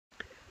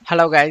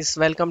Hello guys,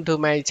 welcome to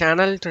my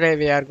channel. Today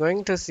we are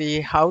going to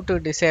see how to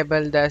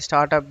disable the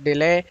startup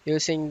delay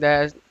using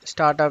the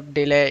startup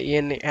delay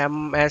in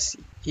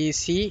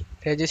MSEC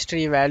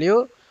registry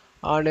value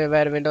on your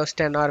Windows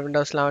 10 or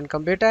Windows 11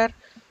 computer.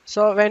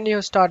 So when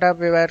you start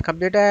up your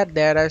computer,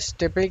 there is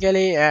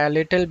typically a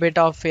little bit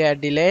of a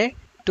delay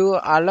to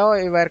allow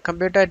your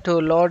computer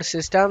to load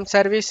system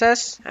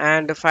services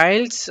and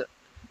files.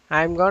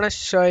 I'm gonna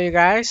show you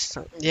guys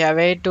a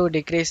way to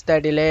decrease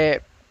the delay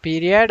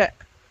period.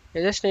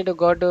 You just need to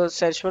go to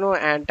search menu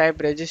and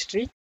type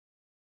registry.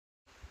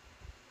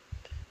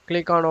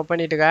 Click on open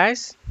it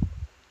guys.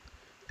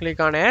 Click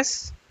on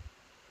yes.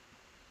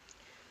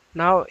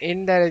 Now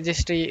in the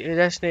registry you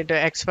just need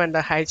to expand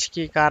the H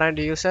key current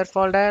user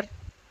folder,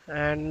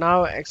 and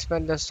now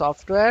expand the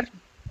software,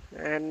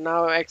 and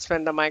now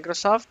expand the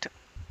Microsoft,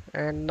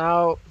 and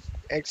now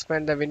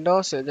expand the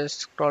Windows. You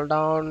just scroll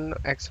down,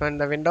 expand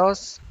the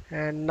Windows,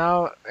 and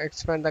now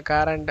expand the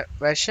current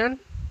version,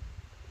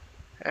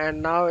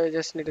 and now you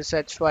just need to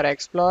search for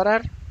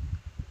Explorer.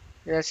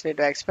 You just need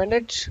to expand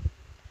it,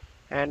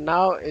 and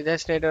now you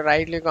just need to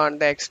right click on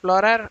the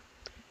Explorer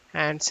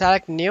and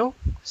select new,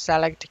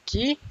 select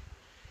key,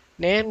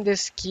 name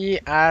this key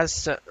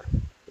as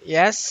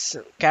S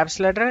caps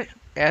letter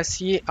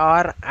SERIALIZE,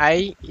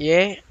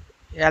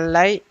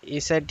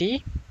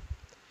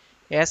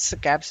 S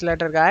caps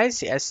letter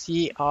guys,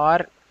 SERIALIZE.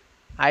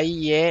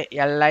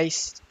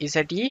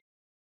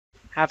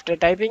 After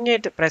typing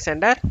it, press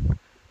enter.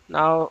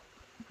 Now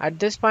at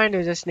this point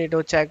you just need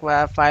to check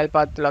file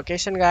path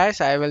location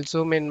guys. I will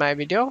zoom in my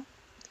video.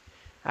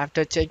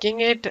 After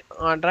checking it,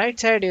 on right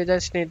side you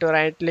just need to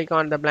right click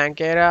on the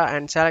blank area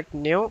and select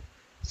new,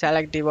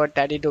 select default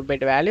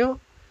 32-bit value,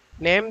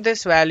 name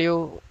this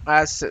value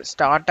as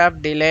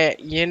startup delay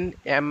in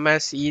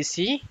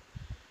MSEC,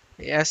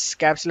 S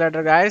caps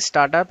letter guys,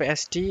 startup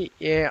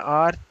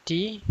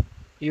STARTUP,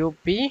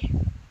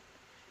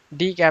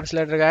 D caps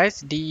letter guys,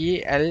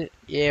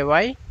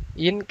 DELAY,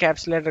 in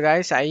caps letter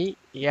guys,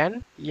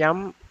 IN,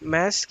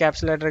 MS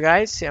caps letter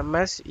guys,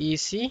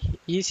 MSEC,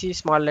 EC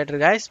small letter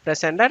guys,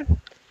 press enter.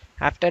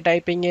 After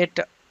typing it,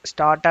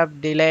 startup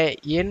delay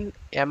in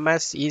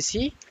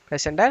MSEC,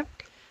 press enter.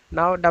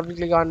 Now double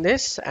click on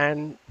this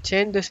and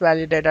change this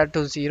value data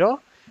to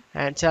 0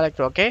 and select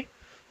OK.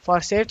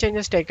 For save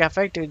changes take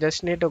effect, you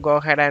just need to go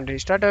ahead and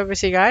restart your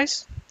PC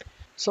guys.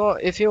 So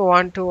if you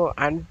want to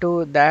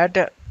undo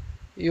that,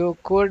 you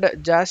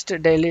could just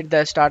delete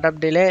the startup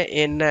delay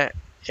in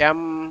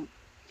M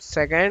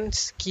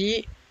seconds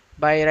key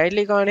by right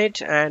click on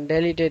it and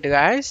delete it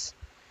guys.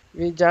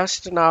 We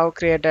just now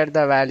created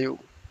the value.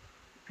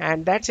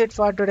 And that's it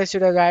for today's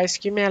video guys.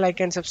 Give me a like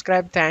and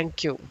subscribe.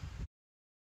 Thank you.